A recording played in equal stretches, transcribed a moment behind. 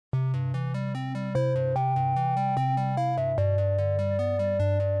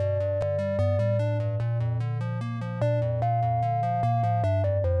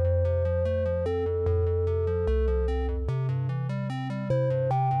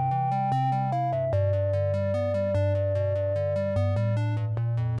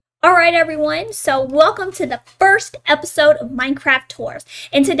Alright everyone, so welcome to the first episode of Minecraft Tours.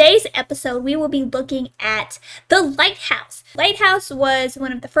 In today's episode, we will be looking at the Lighthouse. Lighthouse was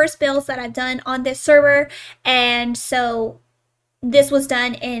one of the first builds that I've done on this server, and so this was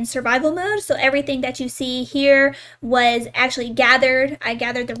done in survival mode. So everything that you see here was actually gathered. I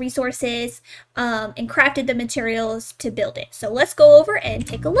gathered the resources and crafted the materials to build it. So let's go over and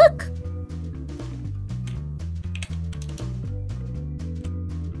take a look.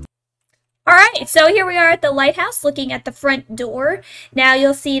 Alright, so here we are at the lighthouse looking at the front door. Now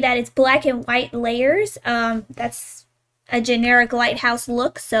you'll see that it's black and white layers. That's a generic lighthouse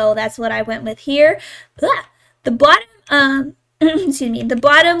look, so that's what I went with here. The bottom, excuse me, the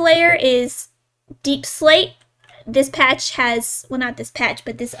bottom layer is deep slate. This patch has, well, not this patch,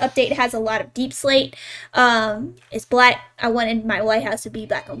 but this update has a lot of deep slate. It's black. I wanted my lighthouse to be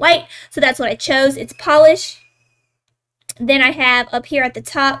black and white, so that's what I chose. It's polished. Then I have up here at the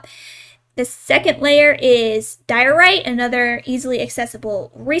top, the second layer is diorite, another easily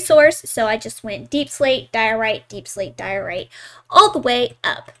accessible resource. So I just went deep slate, diorite, all the way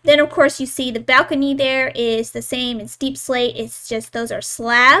up. Then of course you see the balcony there is the same as deep slate. It's just those are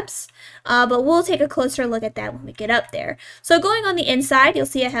slabs, but we'll take a closer look at that when we get up there. So going on the inside, you'll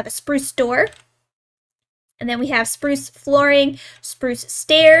see I have a spruce door. And then we have spruce flooring, spruce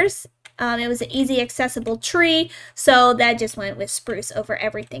stairs. It was an easy accessible tree, so that just went with spruce over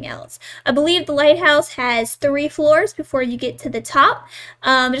everything else. I believe the lighthouse has 3 floors before you get to the top.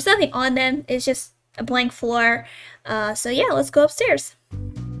 There's nothing on them, it's just a blank floor. So yeah, let's go upstairs.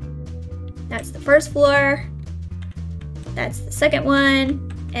 That's the first floor, that's the second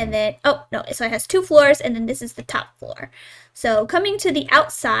one, and then, oh no, so it has 2 floors, and then this is the top floor. So coming to the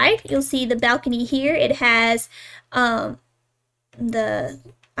outside, you'll see the balcony here. It has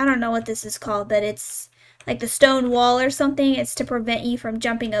I don't know what this is called, but it's like the stone wall or something. It's to prevent you from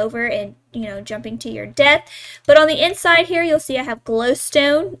jumping over and, you know, jumping to your death. But on the inside here, you'll see I have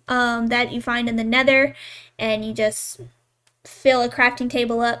glowstone that you find in the nether, and you just fill a crafting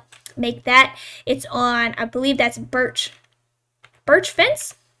table up, make that. It's on, I believe that's birch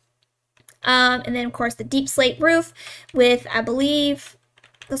fence. And then, of course, the deep slate roof with, I believe,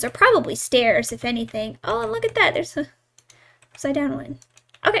 those are probably stairs, if anything. Oh, and look at that. There's a upside down one.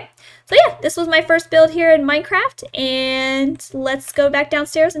 Okay, so yeah, this was my first build here in Minecraft, and let's go back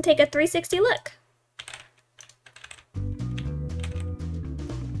downstairs and take a 360 look.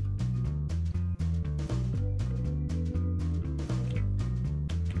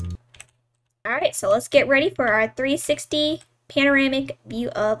 Alright, so let's get ready for our 360 panoramic view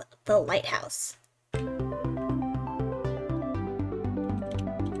of the lighthouse.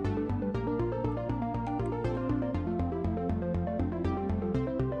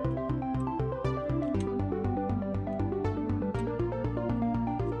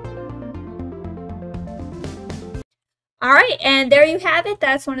 Alright, and there you have it.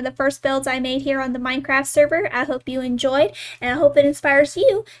 That's one of the first builds I made here on the Minecraft server. I hope you enjoyed, and I hope it inspires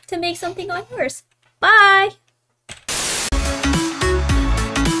you to make something on yours. Bye!